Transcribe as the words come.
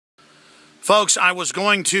Folks, I was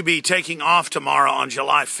going to be taking off tomorrow on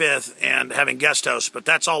July 5th and having guest hosts, but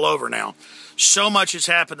that's all over now. So much has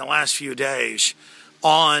happened the last few days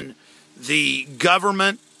on the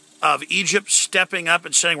government of Egypt stepping up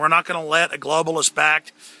and saying we're not going to let a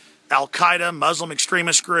globalist-backed Al-Qaeda Muslim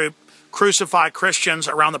extremist group crucify Christians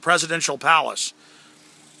around the presidential palace.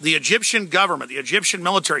 The Egyptian government, the Egyptian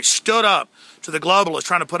military stood up to the globalists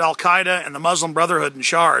trying to put Al-Qaeda and the Muslim Brotherhood in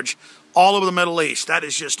charge all over the Middle East. That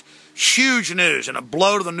is just huge news and a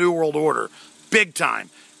blow to the New World Order, big time,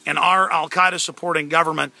 and our Al-Qaeda supporting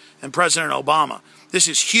government and President Obama. This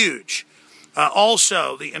is huge.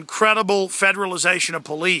 Also, the incredible federalization of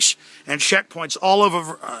police and checkpoints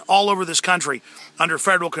all over this country under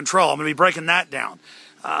federal control. I'm going to be breaking that down.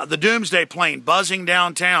 The Doomsday plane buzzing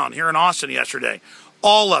downtown here in Austin yesterday.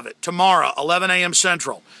 All of it tomorrow, 11 a.m.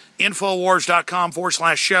 Central.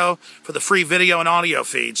 Infowars.com/show for the free video and audio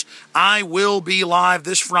feeds. I will be live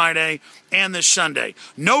this Friday and this Sunday.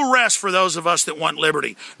 No rest for those of us that want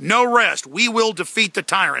liberty. No rest. We will defeat the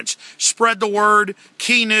tyrants. Spread the word.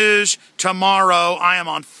 Key news tomorrow. I am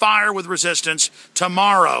on fire with resistance.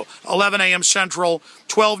 Tomorrow, 11 a.m. Central,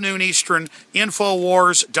 12 noon Eastern,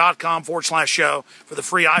 Infowars.com/show for the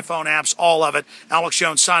free iPhone apps, all of it. Alex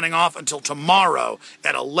Jones signing off until tomorrow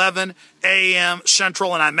at 11 a.m.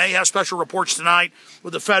 Central. And I may have special reports tonight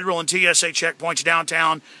with the federal and TSA checkpoints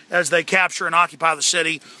downtown as they capture and occupy the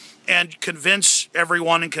city and convince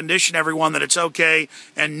everyone and condition everyone that it's okay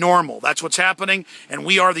and normal. That's what's happening, and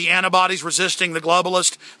we are the antibodies resisting the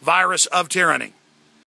globalist virus of tyranny.